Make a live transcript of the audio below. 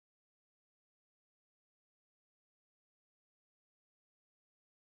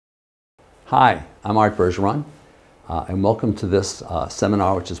Hi, I'm Art Bergeron, and welcome to this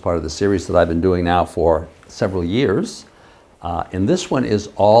seminar, which is part of the series that I've been doing now for several years. And this one is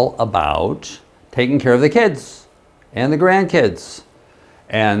all about taking care of the kids and the grandkids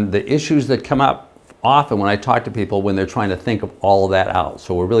and the issues that come up often when I talk to people when they're trying to think of all of that out.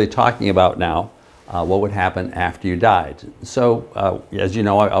 So we're really talking about now what would happen after you died. So as you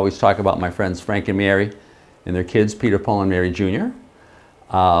know, I always talk about my friends Frank and Mary and their kids, Peter, Paul, and Mary Jr.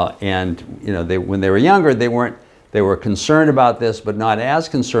 And you know, when they were younger, they were concerned about this, but not as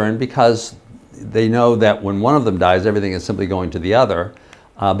concerned because they know that when one of them dies, everything is simply going to the other.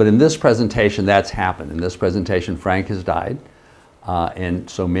 But in this presentation, that's happened. In this presentation, Frank has died. And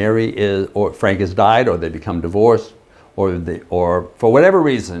so Frank has died, or they become divorced, or for whatever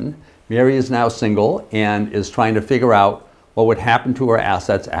reason, Mary is now single and is trying to figure out what would happen to her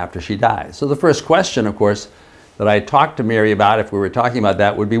assets after she dies. So the first question, of course, that I talked to Mary about, if we were talking about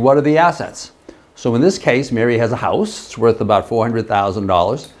that, would be, what are the assets? So in this case, Mary has a house. It's worth about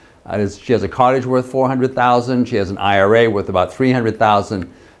 $400,000. She has a cottage worth $400,000. She has an IRA worth about $300,000.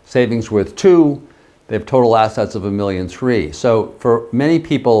 Savings worth $2 million. They have total assets of $1.3 million. So for many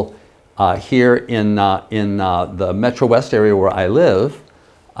people here in the Metro West area where I live,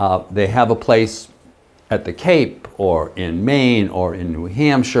 they have a place at the Cape or in Maine or in New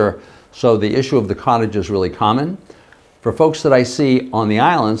Hampshire. So the issue of the cottage is really common. For folks that I see on the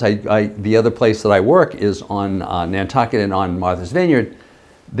islands, the other place that I work is on Nantucket and on Martha's Vineyard.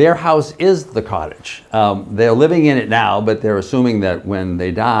 Their house is the cottage. They're living in it now, but they're assuming that when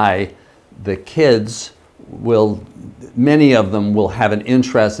they die, the kids many of them will have an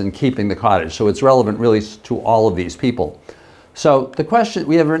interest in keeping the cottage. So it's relevant really to all of these people. So the question,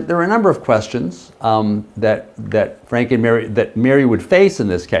 there are a number of questions that Frank and Mary would face in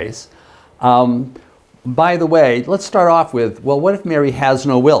this case. By the way, let's start off with, well, what if Mary has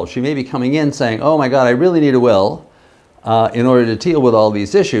no will? She may be coming in saying, oh my God, I really need a will in order to deal with all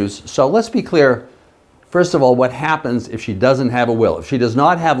these issues. So let's be clear, first of all, what happens if she doesn't have a will? If she does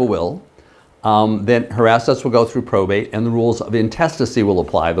not have a will, then her assets will go through probate and the rules of intestacy will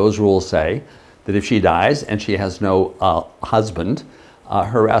apply. Those rules say that if she dies and she has no husband,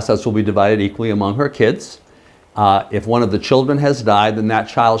 her assets will be divided equally among her kids. If one of the children has died, then that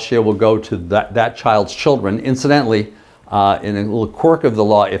child's share will go to that child's children. Incidentally, in a little quirk of the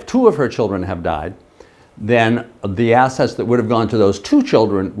law, if two of her children have died, then the assets that would have gone to those two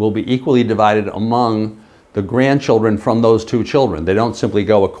children will be equally divided among the grandchildren from those two children. They don't simply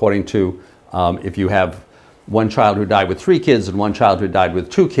go according to if you have one child who died with 3 kids and one child who died with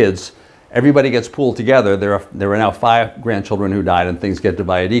 2 kids, everybody gets pooled together. There are now 5 grandchildren who died and things get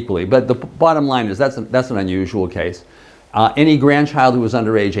divided equally. But the bottom line is that's an unusual case. Any grandchild who is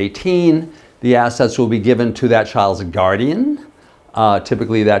under age 18, the assets will be given to that child's guardian,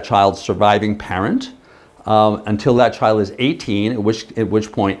 typically that child's surviving parent, until that child is 18, at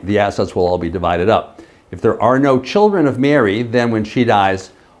which point the assets will all be divided up. If there are no children of Mary, then when she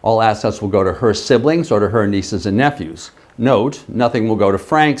dies, all assets will go to her siblings or to her nieces and nephews. Note, nothing will go to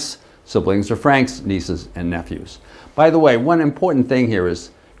Frank's siblings or Frank's nieces and nephews. By the way, one important thing here is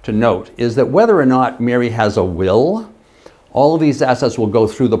to note is that whether or not Mary has a will, all of these assets will go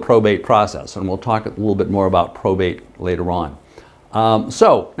through the probate process, and we'll talk a little bit more about probate later on.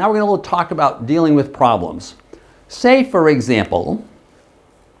 So now we're going to talk about dealing with problems. Say, for example,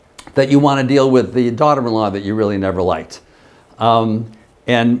 that you want to deal with the daughter-in-law that you really never liked.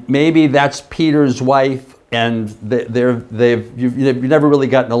 And maybe that's Peter's wife, and you've never really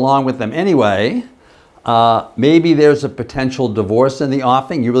gotten along with them anyway. Maybe there's a potential divorce in the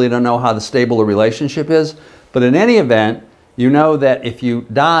offing. You really don't know how stable the relationship is. But in any event, you know that if you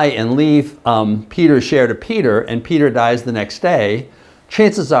die and leave Peter's share to Peter, and Peter dies the next day,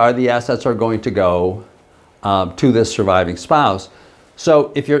 chances are the assets are going to go to this surviving spouse.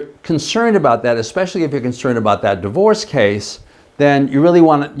 So if you're concerned about that, especially if you're concerned about that divorce case, then you really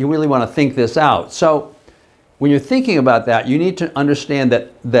want to think this out. So when you're thinking about that, you need to understand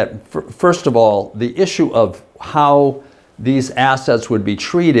that first of all, the issue of how these assets would be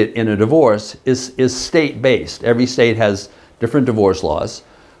treated in a divorce is state-based. Every state has different divorce laws.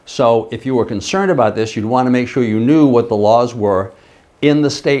 So if you were concerned about this, you'd want to make sure you knew what the laws were in the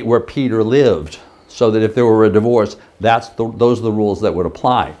state where Peter lived, so that if there were a divorce, those are the rules that would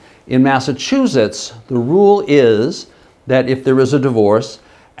apply. In Massachusetts, the rule is that if there is a divorce,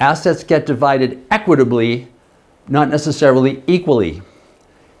 assets get divided equitably, not necessarily equally.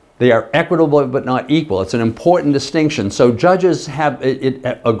 They are equitable but not equal. It's an important distinction. So judges have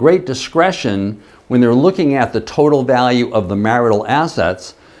a great discretion when they're looking at the total value of the marital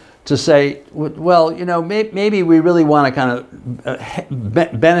assets to say, well, you know, maybe we really want to kind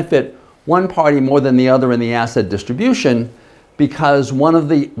of benefit one party more than the other in the asset distribution because one of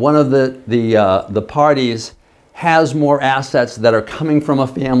the parties has more assets that are coming from a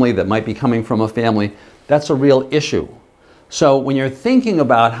family, that might be coming from a family. That's a real issue. So when you're thinking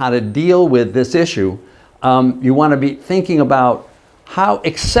about how to deal with this issue, you want to be thinking about how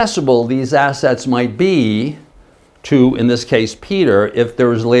accessible these assets might be to, in this case, Peter, if there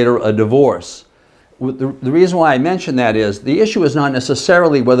was later a divorce. The reason why I mention that is the issue is not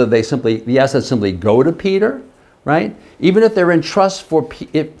necessarily whether the assets simply go to Peter, right? Even if they're in trust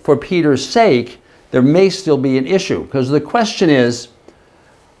for Peter's sake, there may still be an issue, because the question is,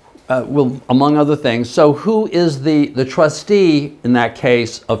 well, among other things, so who is the trustee in that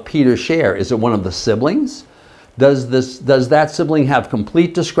case of Peter's share? Is it one of the siblings? Does that sibling have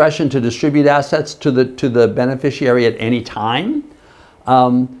complete discretion to distribute assets to the beneficiary at any time?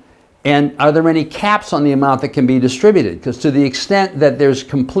 And are there any caps on the amount that can be distributed? Because to the extent that there's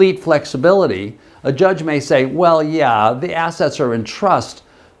complete flexibility, a judge may say, well, yeah, the assets are in trust,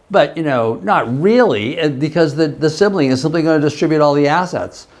 but not really, because the sibling is simply going to distribute all the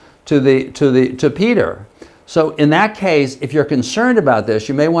assets to Peter. So in that case, if you're concerned about this,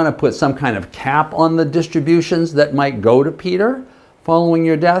 you may want to put some kind of cap on the distributions that might go to Peter following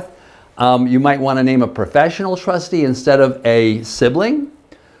your death. You might want to name a professional trustee instead of a sibling.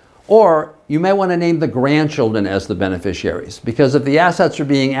 Or you may want to name the grandchildren as the beneficiaries, because if the assets are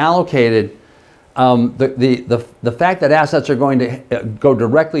being allocated, the fact that assets are going to go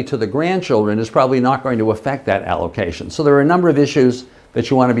directly to the grandchildren is probably not going to affect that allocation. So there are a number of issues that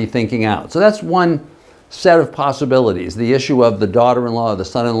you want to be thinking out. So that's one set of possibilities, the issue of the daughter-in-law or the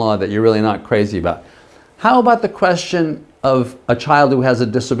son-in-law that you're really not crazy about. How about the question of a child who has a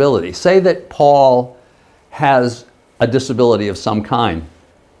disability? Say that Paul has a disability of some kind.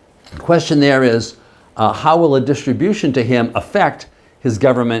 The question there is, how will a distribution to him affect his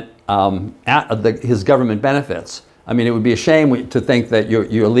government benefits? I mean, it would be a shame to think that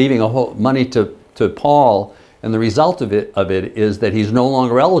you're leaving a whole money to Paul, and the result of it is that he's no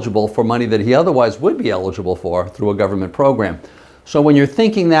longer eligible for money that he otherwise would be eligible for through a government program. So when you're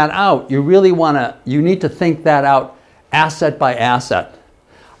thinking that out, you need to think that out asset by asset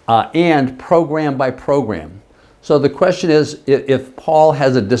and program by program. So the question is, if Paul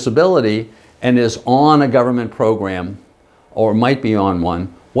has a disability and is on a government program, or might be on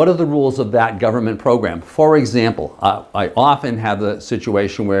one, what are the rules of that government program? For example, I often have the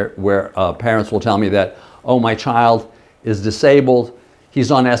situation where parents will tell me that, oh, my child is disabled,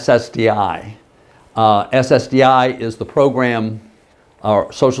 he's on SSDI. SSDI is the program,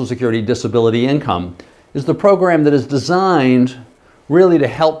 or Social Security Disability Income, is the program that is designed really to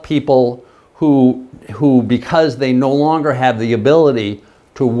help people who because they no longer have the ability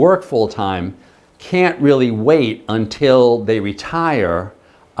to work full-time, can't really wait until they retire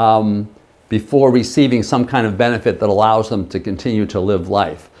before receiving some kind of benefit that allows them to continue to live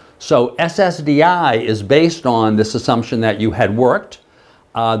life. So SSDI is based on this assumption that you had worked,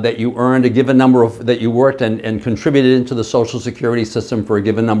 that you earned a given number of, that you worked and contributed into the Social Security system for a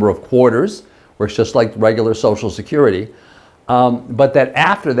given number of quarters, works just like regular Social Security. But that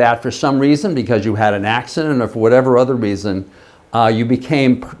after that, for some reason, because you had an accident or for whatever other reason, you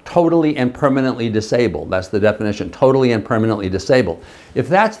became totally and permanently disabled. That's the definition, totally and permanently disabled. If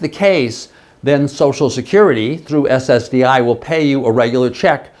that's the case, then Social Security, through SSDI, will pay you a regular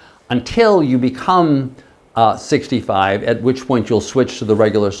check until you become 65, at which point you'll switch to the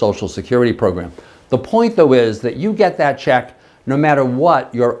regular Social Security program. The point, though, is that you get that check no matter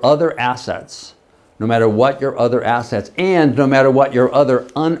what your other assets, and no matter what your other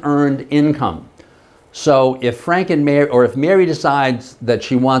unearned income. So if Frank and Mary, or if Mary decides that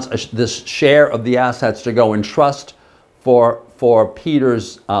she wants this share of the assets to go in trust for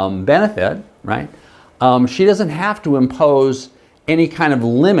Peter's benefit, right? She doesn't have to impose any kind of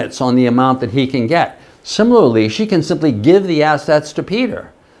limits on the amount that he can get. Similarly, she can simply give the assets to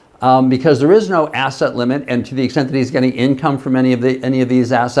Peter because there is no asset limit, and to the extent that he's getting income from any of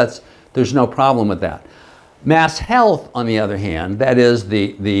these assets, there's no problem with that. Mass Health, on the other hand, that is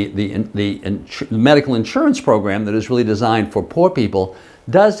the medical insurance program that is really designed for poor people,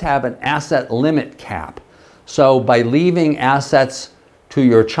 does have an asset limit cap. So by leaving assets to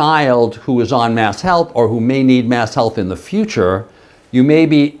your child who is on Mass Health or who may need Mass Health in the future, you may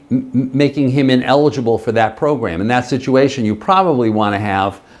be making him ineligible for that program. In that situation, you probably want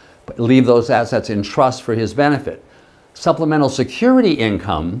to leave those assets in trust for his benefit. Supplemental Security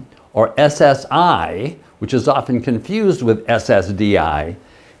Income, or SSI, which is often confused with SSDI,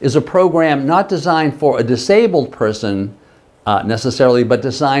 is a program not designed for a disabled person necessarily, but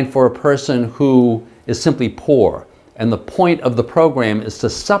designed for a person who is simply poor. And the point of the program is to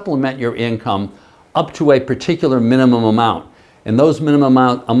supplement your income up to a particular minimum amount. And those minimum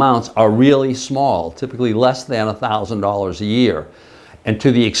amounts are really small, typically less than $1,000 a year. And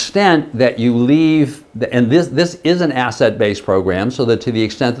to the extent that you leave, and this is an asset-based program, so that to the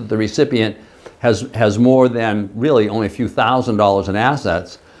extent that the recipient has more than really only a few $1,000s in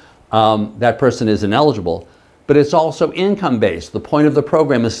assets, that person is ineligible. But it's also income-based. The point of the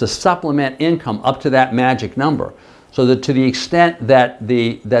program is to supplement income up to that magic number, so that to the extent that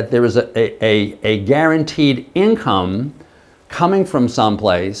there is a guaranteed income coming from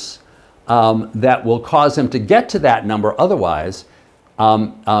someplace that will cause him to get to that number otherwise,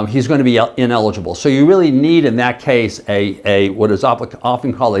 he's going to be ineligible. So you really need, in that case, what is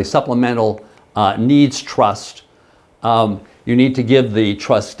often called a supplemental needs trust. You need to give the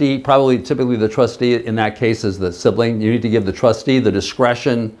trustee, typically the trustee in that case is the sibling, you need to give the trustee the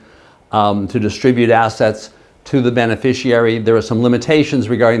discretion to distribute assets to the beneficiary. There are some limitations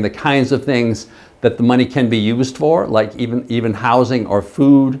regarding the kinds of things that the money can be used for, like even housing or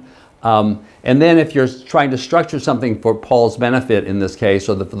food. And then if you're trying to structure something for Paul's benefit in this case,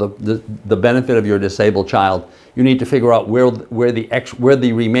 or for the benefit of your disabled child, you need to figure out where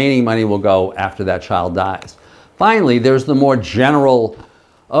the remaining money will go after that child dies. Finally, there's the more general,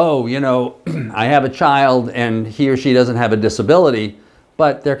 oh, you know, I have a child and he or she doesn't have a disability,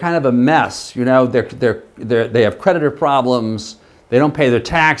 but they're kind of a mess. You know, they have creditor problems, they don't pay their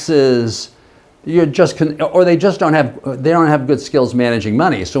taxes, or they just don't have good skills managing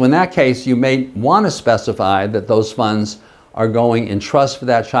money. So in that case, you may want to specify that those funds are going in trust for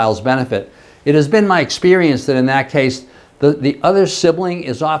that child's benefit. It has been my experience that in that case, the other sibling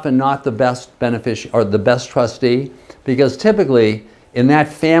is often not the best beneficiary or the best trustee, because typically in that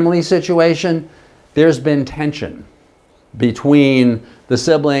family situation, there's been tension between the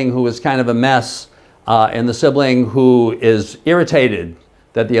sibling who is kind of a mess and the sibling who is irritated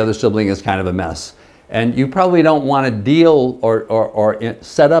that the other sibling is kind of a mess. And you probably don't want to deal or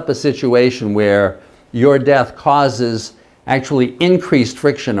set up a situation where your death causes actually increased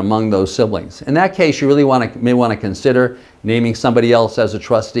friction among those siblings. In that case, you really may want to consider naming somebody else as a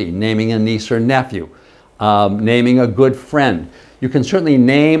trustee, naming a niece or nephew, naming a good friend. You can certainly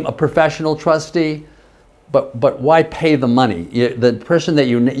name a professional trustee, but why pay the money? The person that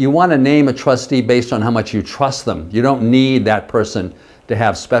you want to name a trustee based on how much you trust them. You don't need that person to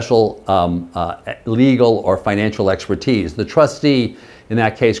have special legal or financial expertise. The trustee in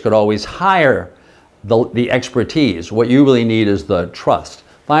that case could always hire the expertise. What you really need is the trust.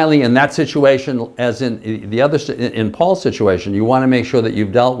 Finally, in that situation, as in Paul's situation, you want to make sure that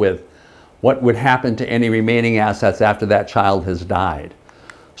you've dealt with what would happen to any remaining assets after that child has died.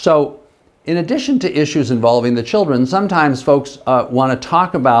 So, in addition to issues involving the children, sometimes folks want to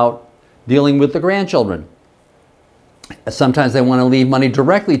talk about dealing with the grandchildren. Sometimes they want to leave money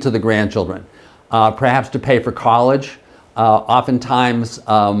directly to the grandchildren, perhaps to pay for college. Oftentimes,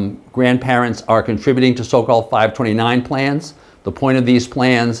 grandparents are contributing to so-called 529 plans. The point of these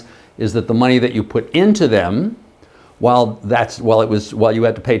plans is that the money that you put into them, while you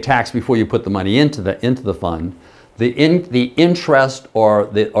had to pay tax before you put the money into the fund, the interest or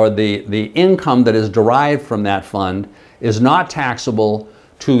the income that is derived from that fund is not taxable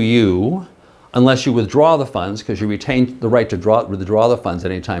to you unless you withdraw the funds, because you retain the right to withdraw the funds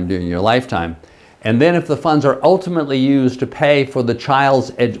anytime during your lifetime. And then if the funds are ultimately used to pay for the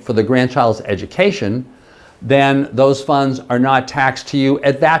grandchild's education, then those funds are not taxed to you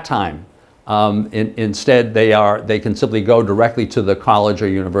at that time. Instead, they can simply go directly to the college or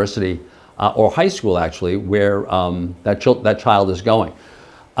university or high school, actually, where that child is going.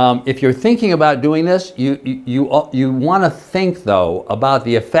 If you're thinking about doing this, you want to think, though, about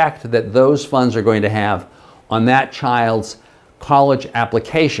the effect that those funds are going to have on that child's college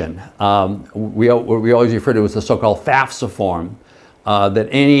application. We always refer to as the so-called FAFSA form that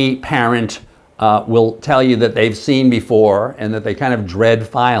any parent will tell you that they've seen before and that they kind of dread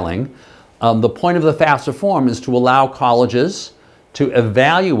filing. The point of the FAFSA form is to allow colleges to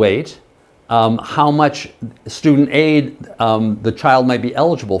evaluate how much student aid the child might be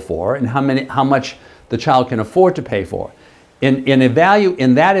eligible for and how much the child can afford to pay for. In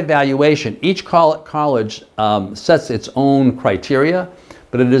that evaluation, each college sets its own criteria,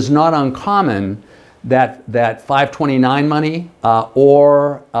 but it is not uncommon that 529 money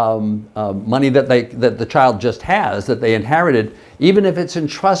or money that the child just has, that they inherited, even if it's in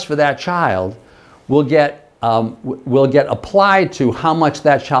trust for that child, will get applied to how much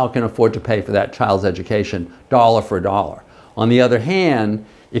that child can afford to pay for that child's education, dollar for dollar. On the other hand,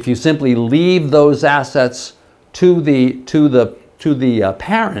 if you simply leave those assets to the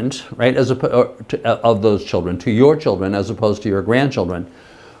parent, right, of those children, to your children as opposed to your grandchildren.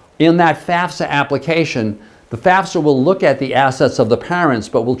 In that FAFSA application, the FAFSA will look at the assets of the parents,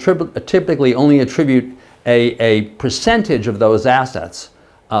 but will typically only attribute a percentage of those assets.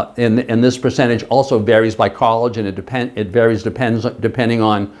 And this percentage also varies by college, and it varies depending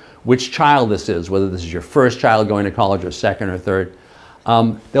on which child this is, whether this is your first child going to college or second or third.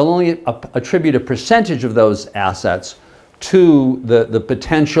 They'll only attribute a percentage of those assets to the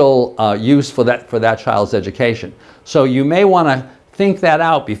potential use for that child's education. So you may want to think that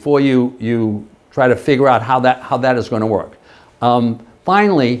out before you try to figure out how that is going to work.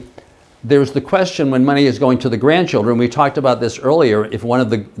 Finally, there's the question when money is going to the grandchildren. We talked about this earlier. If one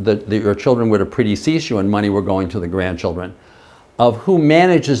of your children were to predecease you and money were going to the grandchildren, of who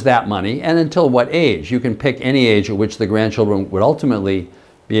manages that money and until what age. You can pick any age at which the grandchildren would ultimately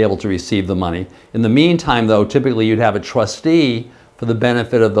be able to receive the money. In the meantime, though, typically you'd have a trustee for the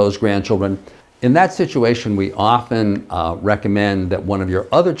benefit of those grandchildren. In that situation, we often recommend that one of your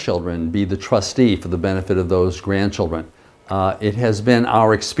other children be the trustee for the benefit of those grandchildren. It has been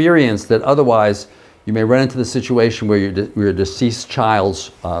our experience that otherwise you may run into the situation where your deceased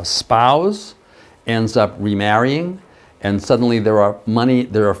child's spouse ends up remarrying, and suddenly there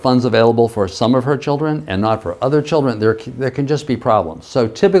are funds available for some of her children and not for other children. There can just be problems. So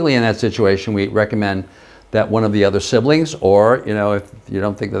typically in that situation, we recommend that one of the other siblings, or if you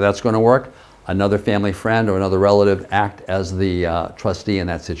don't think that that's going to work, another family friend or another relative act as the trustee in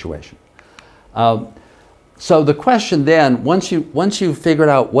that situation. So the question then, once you've figured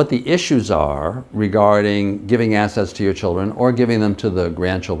out what the issues are regarding giving assets to your children or giving them to the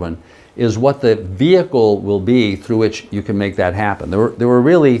grandchildren, is what the vehicle will be through which you can make that happen. There were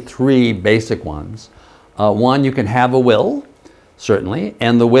really three basic ones. One, you can have a will, certainly,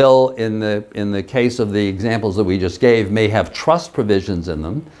 and the will, in the case of the examples that we just gave, may have trust provisions in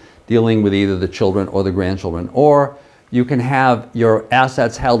them, dealing with either the children or the grandchildren. Or you can have your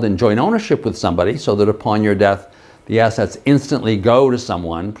assets held in joint ownership with somebody, so that upon your death, the assets instantly go to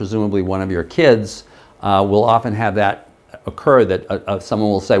someone, presumably one of your kids. Will often have that occur, that someone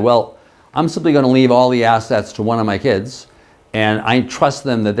will say, well, I'm simply going to leave all the assets to one of my kids, and I trust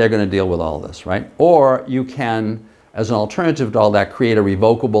them that they're going to deal with all this, right? Or you can, as an alternative to all that, create a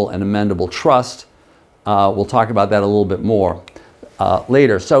revocable and amendable trust. We'll talk about that a little bit more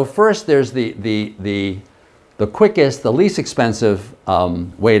later. So first, there's the quickest, the least expensive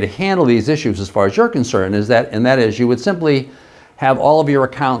way to handle these issues as far as you're concerned, and that is you would simply have all of your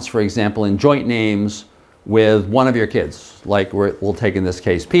accounts, for example, in joint names with one of your kids. Like we'll take in this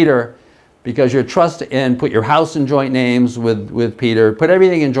case Peter, because you're trusting, and put your house in joint names with Peter, put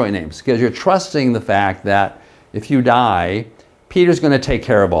everything in joint names, because you're trusting the fact that if you die, Peter's going to take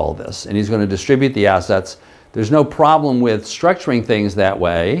care of all this, and he's going to distribute the assets. There's no problem with structuring things that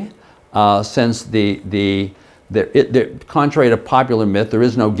way, since contrary to popular myth, there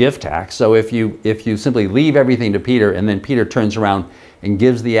is no gift tax. So if you simply leave everything to Peter, and then Peter turns around and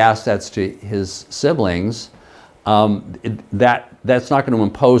gives the assets to his siblings, that's not going to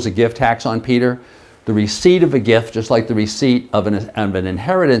impose a gift tax on Peter. The receipt of a gift, just like the receipt of an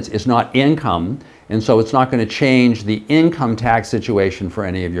inheritance, is not income, and so it's not going to change the income tax situation for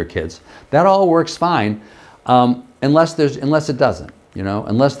any of your kids. That all works fine, unless it doesn't,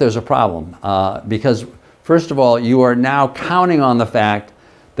 unless there's a problem. Because first of all, you are now counting on the fact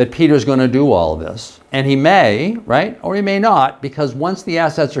that Peter's going to do all of this. And he may, right, or he may not, because once the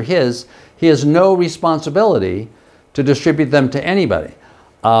assets are his, he has no responsibility to distribute them to anybody.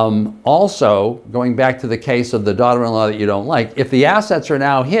 Also, going back to the case of the daughter-in-law that you don't like, if the assets are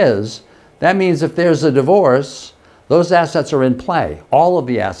now his, that means if there's a divorce, those assets are in play. All of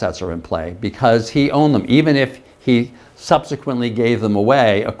the assets are in play because he owned them. Even if he subsequently gave them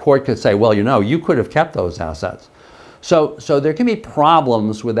away, a court could say, well, you could have kept those assets. So there can be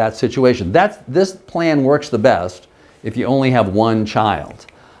problems with that situation. This plan works the best if you only have one child.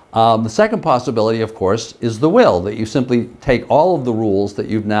 The second possibility, of course, is the will, that you simply take all of the rules that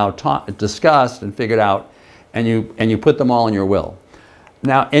you've now discussed and figured out, and you put them all in your will.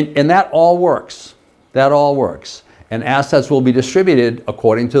 Now, and that all works. That all works. And assets will be distributed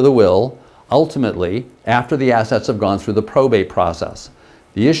according to the will, ultimately, after the assets have gone through the probate process.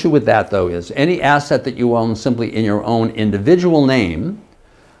 The issue with that, though, is any asset that you own simply in your own individual name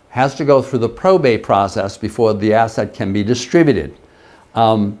has to go through the probate process before the asset can be distributed.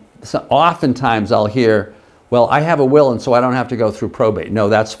 So oftentimes I'll hear, well, I have a will and so I don't have to go through probate. No,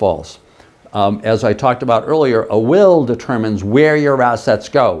 that's false. As I talked about earlier, a will determines where your assets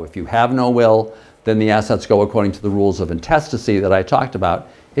go. If you have no will, then the assets go according to the rules of intestacy that I talked about.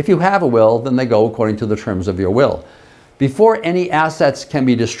 If you have a will, then they go according to the terms of your will. Before any assets can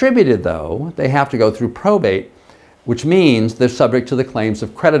be distributed, though, they have to go through probate, which means they're subject to the claims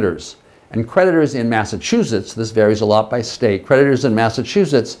of creditors. And creditors in Massachusetts, this varies a lot by state, creditors in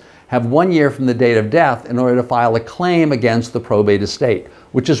Massachusetts have 1 year from the date of death in order to file a claim against the probate estate,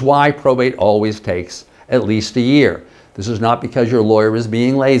 which is why probate always takes at least a year. This is not because your lawyer is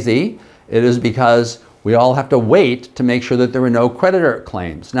being lazy. It is because we all have to wait to make sure that there are no creditor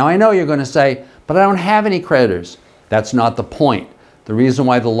claims. Now, I know you're going to say, but I don't have any creditors. That's not the point. The reason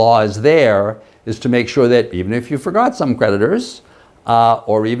why the law is there is to make sure that even if you forgot some creditors,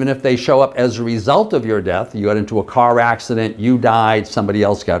 or even if they show up as a result of your death, you got into a car accident, you died, somebody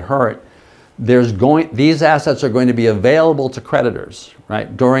else got hurt, these assets are going to be available to creditors,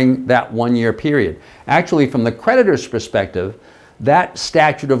 right, during that 1 year period. Actually, from the creditor's perspective, that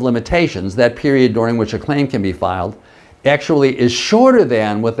statute of limitations, that period during which a claim can be filed, actually is shorter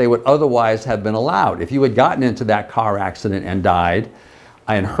than what they would otherwise have been allowed. If you had gotten into that car accident and died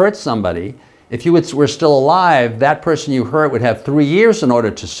and hurt somebody, if you were still alive, that person you hurt would have 3 years in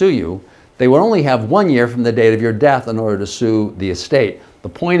order to sue you. They would only have 1 year from the date of your death in order to sue the estate. The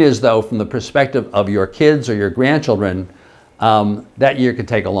point is, though, from the perspective of your kids or your grandchildren, that year could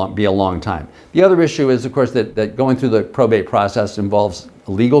be a long time. The other issue is, of course, that going through the probate process involves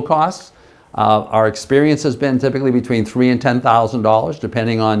legal costs. Our experience has been typically between $3,000 and $10,000,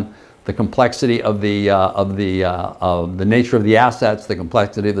 depending on the complexity of the nature of the assets, the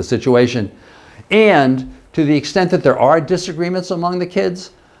complexity of the situation. And to the extent that there are disagreements among the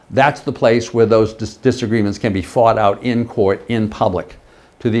kids, that's the place where those disagreements can be fought out in court, in public.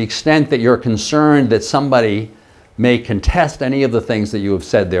 To the extent that you're concerned that somebody may contest any of the things that you have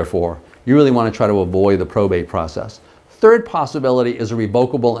said, therefore, you really want to try to avoid the probate process. Third possibility is a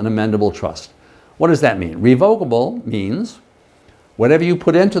revocable and amendable trust. What does that mean? Revocable means whatever you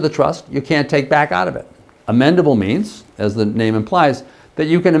put into the trust, you can't take back out of it. Amendable means, as the name implies, that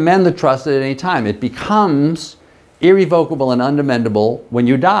you can amend the trust at any time. It becomes irrevocable and unamendable when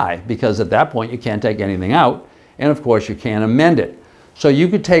you die, because at that point you can't take anything out, and of course you can't amend it. So you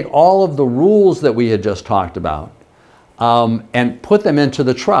could take all of the rules that we had just talked about and put them into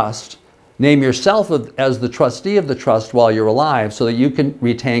the trust, name yourself as the trustee of the trust while you're alive so that you can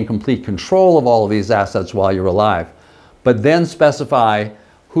retain complete control of all of these assets while you're alive, but then specify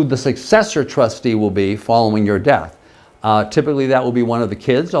who the successor trustee will be following your death. Typically that will be one of the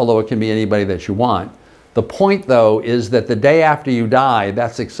kids, although it can be anybody that you want. The point, though, is that the day after you die,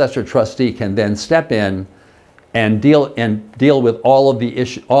 that successor trustee can then step in and deal with all of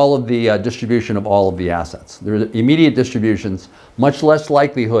the distribution of all of the assets. There are immediate distributions, much less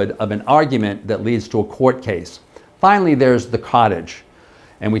likelihood of an argument that leads to a court case. Finally, there's the cottage.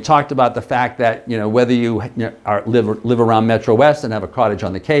 And we talked about the fact that, whether you live around Metro West and have a cottage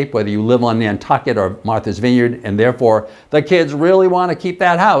on the Cape, whether you live on Nantucket or Martha's Vineyard, and therefore the kids really want to keep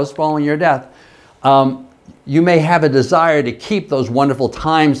that house following your death, you may have a desire to keep those wonderful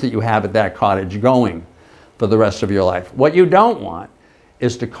times that you have at that cottage going for the rest of your life. What you don't want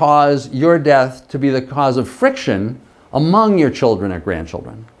is to cause your death to be the cause of friction among your children or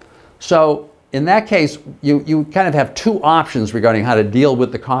grandchildren. So in that case, you kind of have two options regarding how to deal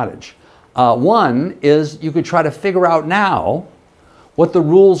with the cottage. One is you could try to figure out now what the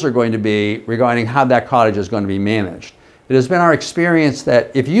rules are going to be regarding how that cottage is going to be managed. It has been our experience that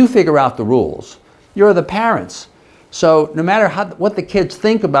if you figure out the rules, you're the parents. So no matter what the kids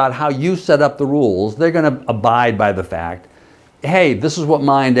think about how you set up the rules, they're going to abide by the fact, hey, this is what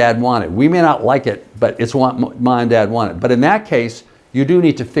Mom and Dad wanted. We may not like it, but it's what Mom and Dad wanted. But in that case, you do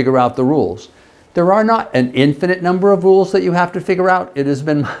need to figure out the rules. There are not an infinite number of rules that you have to figure out. It has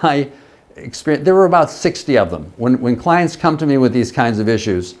been my experience. There were about 60 of them. When clients come to me with these kinds of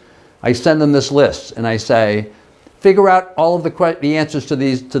issues, I send them this list and I say, figure out all of the answers to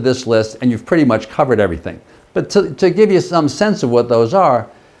this list, and you've pretty much covered everything. But to give you some sense of what those are,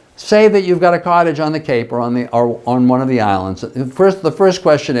 say that you've got a cottage on the Cape or on one of the islands. The first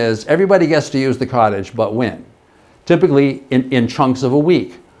question is, everybody gets to use the cottage, but when? Typically in chunks of a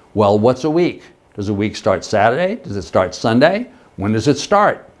week. Well, what's a week? Does a week start Saturday? Does it start Sunday? When does it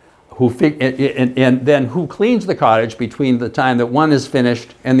start? And then who cleans the cottage between the time that one is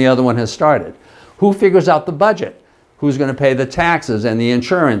finished and the other one has started? Who figures out the budget? Who's going to pay the taxes and the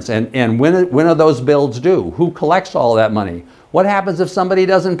insurance? And when are those bills due? Who collects all of that money? What happens if somebody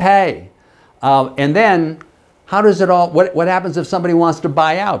doesn't pay? And then how does it all, what happens if somebody wants to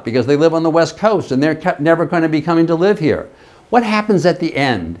buy out because they live on the West Coast and they're never going to be coming to live here? What happens at the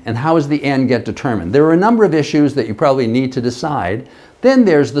end, and how does the end get determined? There are a number of issues that you probably need to decide. Then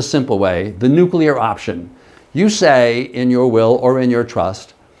there's the simple way, the nuclear option. You say in your will or in your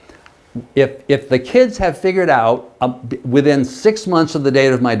trust, if the kids have figured out within 6 months of the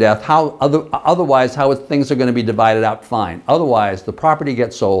date of my death otherwise how things are going to be divided out, fine. Otherwise, the property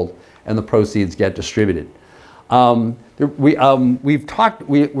gets sold and the proceeds get distributed. We're going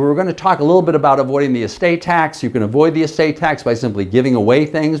to talk a little bit about avoiding the estate tax. You can avoid the estate tax by simply giving away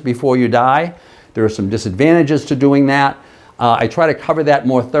things before you die. There are some disadvantages to doing that. I try to cover that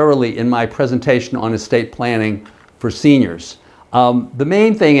more thoroughly in my presentation on estate planning for seniors. The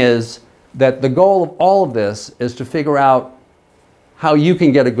main thing is that the goal of all of this is to figure out how you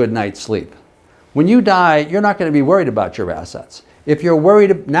can get a good night's sleep. When you die, you're not going to be worried about your assets. If you're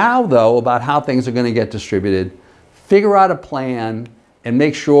worried now, though, about how things are going to get distributed, figure out a plan and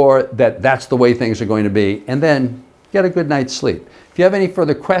make sure that that's the way things are going to be, and then get a good night's sleep. If you have any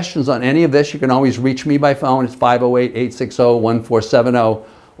further questions on any of this, you can always reach me by phone. It's 508-860-1470,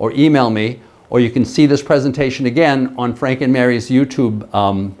 or email me, or you can see this presentation again on Frank and Mary's YouTube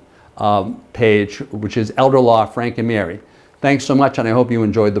page, which is Elder Law Frank and Mary. Thanks so much, and I hope you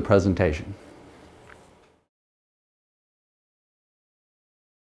enjoyed the presentation.